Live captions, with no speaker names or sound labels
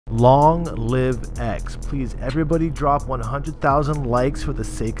Long live X. Please, everybody drop 100,000 likes for the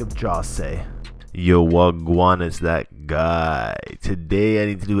sake of Jose. Yo, wagwan, it's that guy. Today I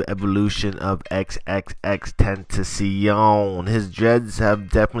need to do an evolution of XXXTentacion. His dreads have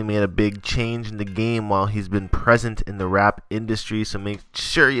definitely made a big change in the game while he's been present in the rap industry, so make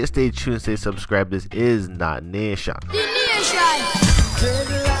sure you stay tuned, stay subscribed. This is knotlocks.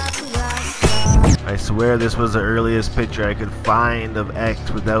 I swear this was the earliest picture I could find of X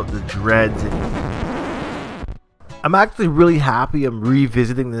without the dreads. I'm actually really happy I'm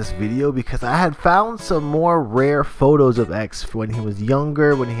revisiting this video because I had found some more rare photos of X when he was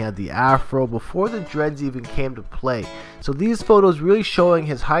younger, when he had the afro, before the dreads even came to play. So these photos really showing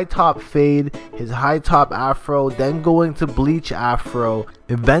his high top fade, his high top afro, then going to bleach afro,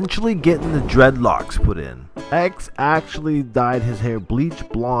 eventually getting the dreadlocks put in. X actually dyed his hair bleach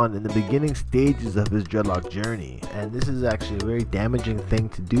blonde in the beginning stages of his dreadlock journey, and this is actually a very damaging thing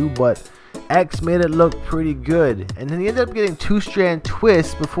to do, but X made it look pretty good, and then he ended up getting 2-strand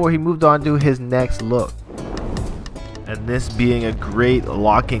twists before he moved on to his next look. And this being a great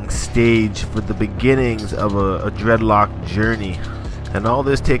locking stage for the beginnings of a dreadlock journey. And all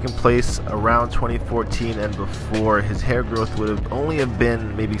this taking place around 2014 and before. His hair growth would have only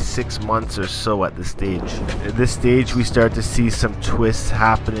been maybe 6 months or so at this stage. At this stage we start to see some twists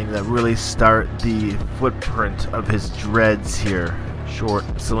happening that really start the footprint of his dreads here. Short,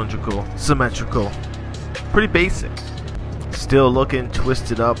 cylindrical, symmetrical, pretty basic. Still looking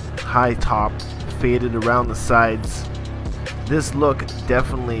twisted up, high top, faded around the sides. This look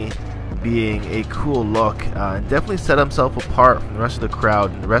definitely being a cool look, and definitely set himself apart from the rest of the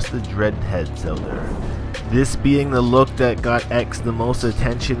crowd and the rest of the dread heads out there. This being the look that got X the most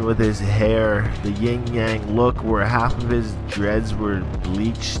attention with his hair, the yin yang look where half of his dreads were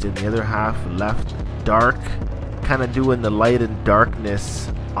bleached and the other half left dark, kind of doing the light and darkness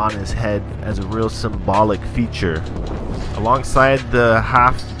on his head as a real symbolic feature. Alongside the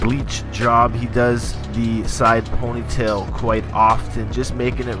half bleach job, he does the side ponytail quite often, just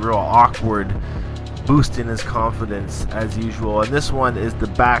making it real awkward, boosting his confidence as usual. And this one is the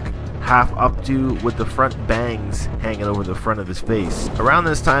back half updo with the front bangs hanging over the front of his face. Around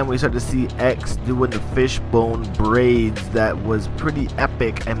this time we start to see X doing the fishbone braids that was pretty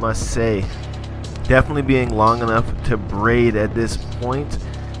epic, I must say. Definitely being long enough to braid at this point.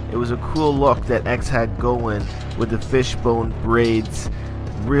 It was a cool look that X had going with the fishbone braids,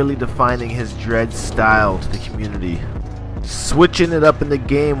 really defining his dread style to the community. Switching it up in the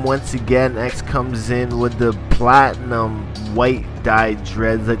game once again, X comes in with the platinum white dyed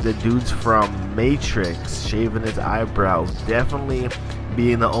dreads like the dudes from Matrix, shaving his eyebrows. Definitely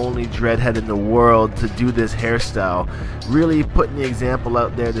being the only dreadhead in the world to do this hairstyle, really putting the example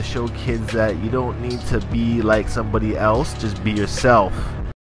out there to show kids that you don't need to be like somebody else, just be yourself.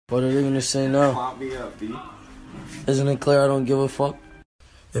 What are they gonna say now? Pop me up, B. Isn't it clear I don't give a fuck?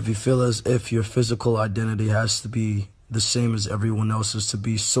 If you feel as if your physical identity has to be the same as everyone else's to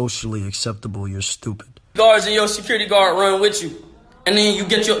be socially acceptable, you're stupid. Guards and your security guard run with you, and then you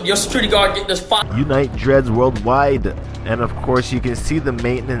get your security guard get this fire. Unite dreads worldwide. And of course you can see the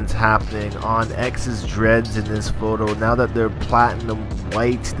maintenance happening on X's dreads in this photo. Now that they're platinum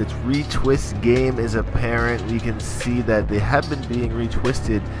white, the retwist game is apparent. We can see that they have been being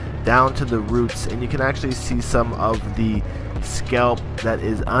retwisted down to the roots, and you can actually see some of the scalp that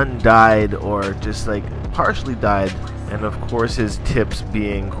is undyed or just like partially dyed. And of course his tips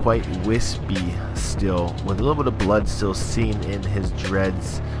being quite wispy still, with a little bit of blood still seen in his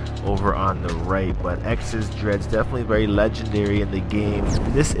dreads over on the right. But X's dreads definitely very legendary in the game.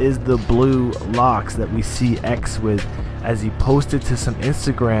 This is the blue locks that we see X with as he posted to some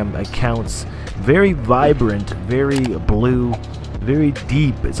Instagram accounts. Very vibrant, very blue, very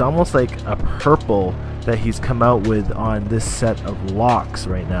deep. It's almost like a purple that he's come out with on this set of locks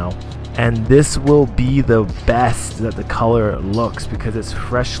right now. And this will be the best that the color looks because it's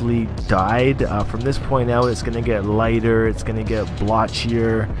freshly dyed. From this point out it's going to get lighter, it's going to get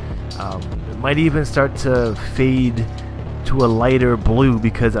blotchier. It might even start to fade to a lighter blue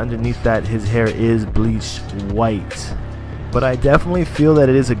because underneath that his hair is bleached white. But I definitely feel that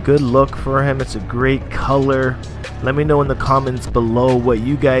it is a good look for him. It's a great color. Let me know in the comments below what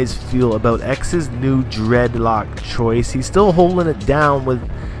you guys feel about X's new dreadlock choice. He's still holding it down with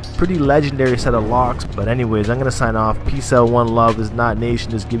pretty legendary set of locks. But anyways, I'm gonna sign off. Peace out, one love. Is Not Nation,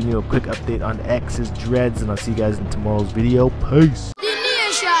 just giving you a quick update on X's dreads, and I'll see you guys in tomorrow's video. Peace.